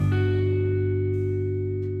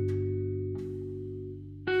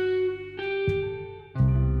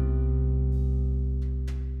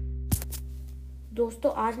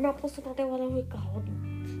दोस्तों, आज मैं आपको सुनाने वाला हूँ एक कहावत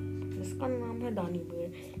जिसका नाम है दानी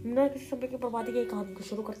पेड़। बिना किसी समय की बर्बादी की कहानी को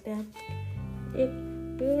शुरू करते हैं। एक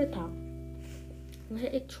पेड़ था, वह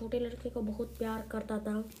एक छोटे लड़के को बहुत प्यार करता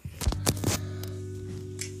था।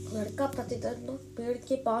 लड़का प्रतिदिन पेड़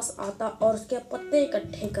के पास आता और उसके पत्ते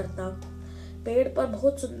इकट्ठे करता। पेड़ पर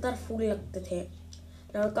बहुत सुंदर फूल लगते थे।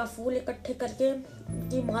 लड़का फूल इकट्ठे करके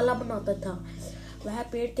उनकी माला बनाता था। वह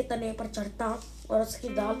पेड़ के तने पर चढ़ता और उसकी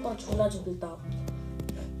डाल पर झूला झूलता।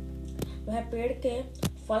 वह पेड़ के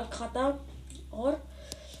फल खाता और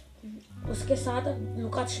उसके साथ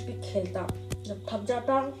लुका छिपी खेलता। जब थक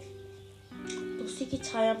जाता तो उसी की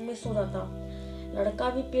छाया में सो जाता। लड़का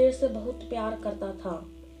भी पेड़ से बहुत प्यार करता था।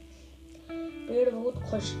 पेड़ बहुत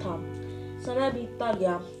खुश था। समय बीतता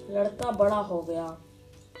गया, लड़का बड़ा हो गया।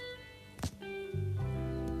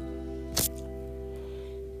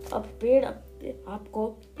 अब पेड़ आपको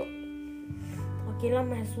अकेला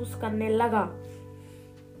महसूस करने लगा।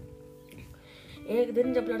 एक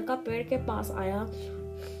दिन जब लड़का पेड़ के पास आया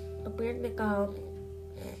तो पेड़ ने कहा,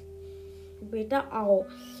 बेटा आओ,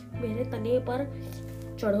 मेरे तने पर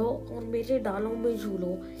चढ़ो और मेरे डालों में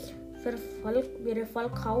झूलो, फिर मेरे फल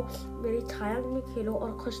खाओ, मेरी छाया में खेलो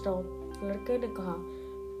और खुश रहो। लड़के ने कहा,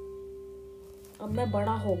 अब मैं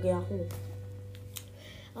बड़ा हो गया हूँ।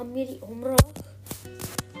 अब मेरी उम्र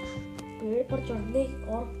पेड़ पर चढ़ने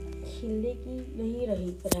और खेलने की नहीं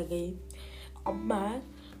रह गई। अब मैं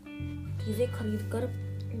चीजें खरीदकर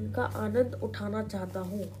इनका आनंद उठाना चाहता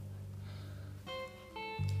हूँ।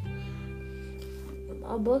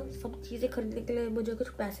 अब सब चीजें खरीदने के लिए मुझे कुछ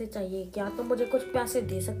पैसे चाहिए, क्या तुम मुझे कुछ पैसे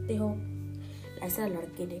दे सकते हो? ऐसा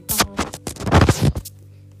लड़के ने कहा।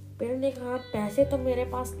 पेड़ ने कहा, पैसे तो मेरे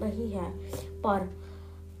पास नहीं है, पर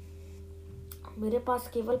मेरे पास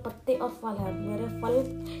केवल पत्ते और फल है। मेरे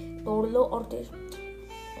फल तोड़ लो और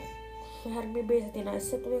शहर में बेच देना,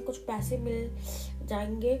 इससे तुम्हें कुछ पैसे मिल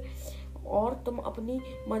जाएंगे और तुम अपनी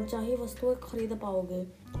मनचाही वस्तुएं खरीद पाओगे।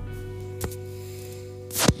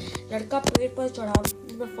 लड़का पेड़ पर चढ़ा,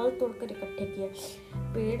 उसने फल तोड़कर इकट्ठे किए।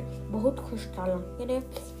 पेड़ बहुत खुश था। लड़के ने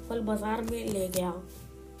फल बाजार में ले गया।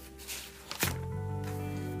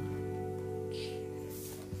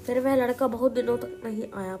 फिर वह लड़का बहुत दिनों तक नहीं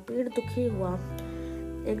आया। पेड़ दुखी हुआ।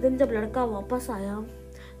 एक दिन जब लड़का वापस आया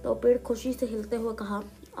तो पेड़ खुशी से हिलते हुए कहा,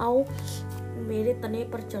 आओ मेरे तने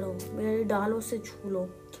पर चढ़ो, मेरी डालों से झूलो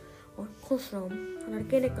और खुश रहो।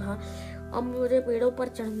 लड़के ने कहा, अब मुझे पेड़ों पर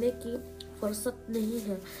चढ़ने की फुर्सत नहीं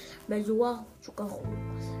है, मैं युवा हो चुका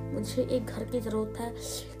हूँ। मुझे एक घर की जरूरत है,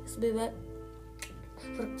 इसमें मैं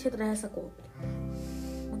सुरक्षित रह सकूं।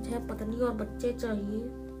 मुझे पत्नी और बच्चे चाहिए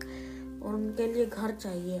और उनके लिए घर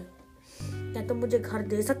चाहिए। क्या तुम मुझे घर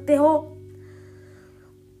दे सकते हो?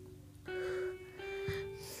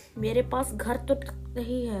 मेरे पास घर तो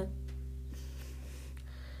नहीं है।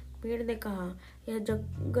 पेड़ ने कहा, यह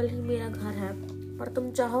जंगल ही मेरा घर है, पर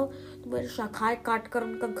तुम चाहो तो मेरी शाखाएं काट कर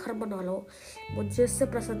उनका घर बना लो, मुझे इससे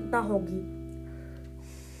प्रसन्नता होगी।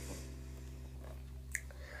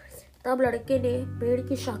 तब लड़के ने पेड़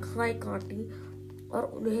की शाखाएं काटी और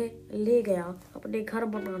उन्हें ले गया अपने घर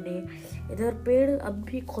बनाने। इधर पेड़ अब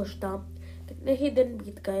भी खुश था। कितने ही दिन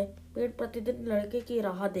बीत गए, पेड़ प्रतिदिन लड़के की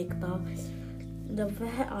राह देखता। जब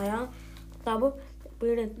वह आया तब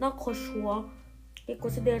पेड़ इतना खुश हुआ कि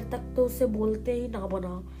कुछ देर तक तो उसे बोलते ही ना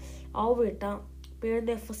बना। आओ बेटा, पेड़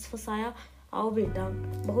ने फुसफुसाया, आओ बेटा,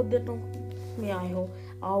 बहुत दिनों में आए हो,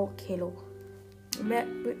 आओ खेलो।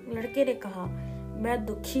 लड़के ने कहा, मैं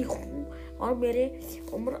दुखी हूँ और मेरी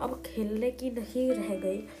उम्र अब खेलने की नहीं रह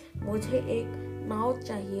गई। मुझे एक नाव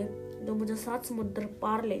चाहिए जो मुझे 7 समुद्र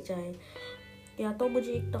पार ले जाए। क्या तो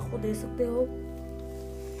मुझे एक तख्त दे सकते हो?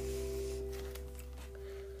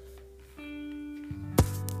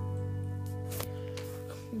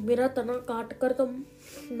 मेरा तना काट कर तुम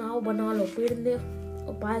नाव बना लो, पेड़ ने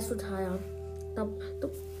उपाय सुझाया। तब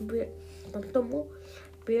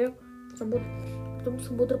तुम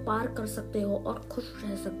समुद्र पार कर सकते हो और खुश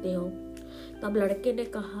रह सकते हो। तब लड़के ने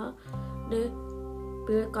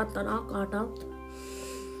पेड़ का तना काटा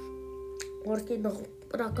और की नाव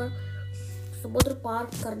बनाकर समुद्र पार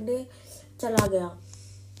करने चला गया।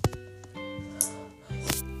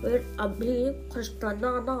 पेड़ अभी खुश था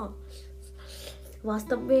ना।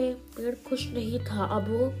 वास्तव में पेड़ खुश नहीं था। अब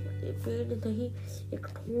वो पेड़ नहीं, एक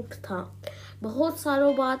ठूंठ था। बहुत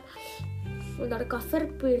सालों बाद लड़का फिर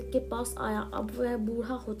पेड़ के पास आया। अब वह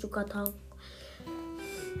बूढ़ा हो चुका था।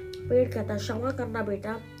 पेड़ कहता, क्षमा करना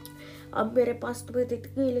बेटा, अब मेरे पास तुम्हें देने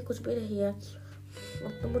के लिए कुछ भी नहीं है,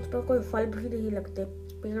 अब तो मुझ पर कोई फल भी नहीं लगते।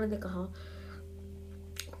 पेड़ ने कहा,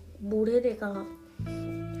 बूढ़े ने कहा,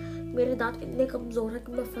 मेरे दांत इतने कमजोर है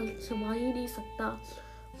कि मैं फल चबा ही नहीं सकता।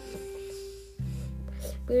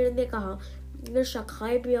 पेड़ ने कहा, ये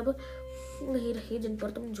शाखाएं भी अब नहीं रही जिन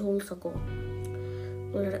पर तुम झूल सको।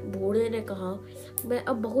 बूढ़े ने कहा, मैं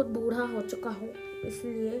अब बहुत बूढ़ा हो चुका हूँ,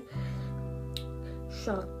 इसलिए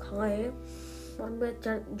शाखाएं और मैं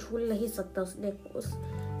झूल नहीं सकता। उसने उस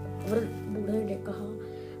बूढ़े ने कहा,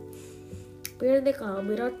 पेड़ ने कहा,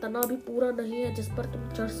 मेरा तना भी पूरा नहीं है जिस पर तुम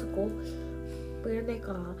चढ़ सको। पेड़ ने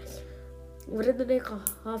कहा, वृद्ध ने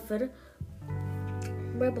कहा, फिर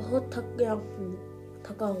मैं बहुत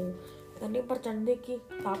थका हूँ, तने पर चढ़ने की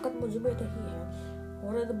ताकत मुझ में नहीं है।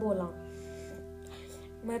 वृद्ध बोला,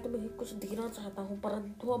 मैं तुम्हें कुछ देना चाहता हूँ,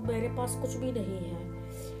 परंतु अब मेरे पास कुछ भी नहीं है।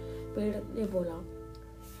 पेड़ ने बोला।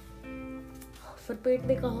 फिर पेड़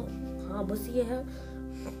ने कहा, हाँ बस ये है,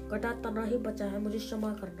 कटा तना ही बचा है, मुझे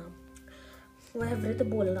क्षमा करना। वह वृद्ध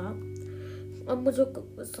बोला, अब मुझे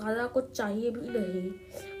सारा कुछ चाहिए भी नहीं।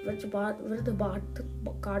 वृद्ध बात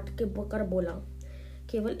काट के कर बोला,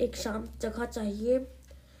 केवल एक शांत जगह चाहिए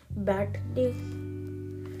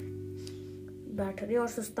बैठने और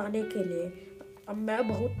सुस्ताने के लिए। अब मैं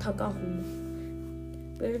बहुत थका हूँ।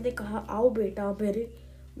 पेड़ ने कहा, आओ बेटा,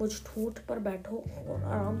 मुझ ठूंठ पर बैठो और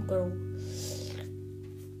आराम करो।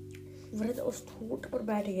 वृद्ध उस ठूंठ पर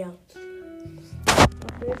बैठ गया।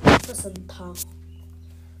 पेड़ बहुत प्रसन्न था।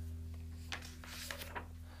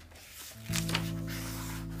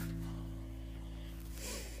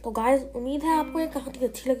 तो गाइस, उम्मीद है आपको ये कहानी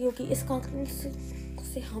अच्छी लगी होगी। इस कहानी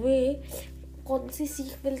से हमें कौन सी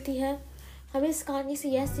सीख मिलती है? हमें इस कहानी से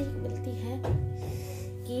यह सीख मिलती है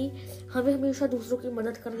कि हमें हमेशा दूसरों की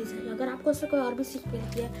मदद करनी चाहिए। अगर आपको इससे कोई और भी सीख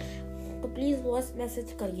मिलती है तो प्लीज़ वॉइस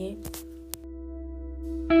मैसेज करिए।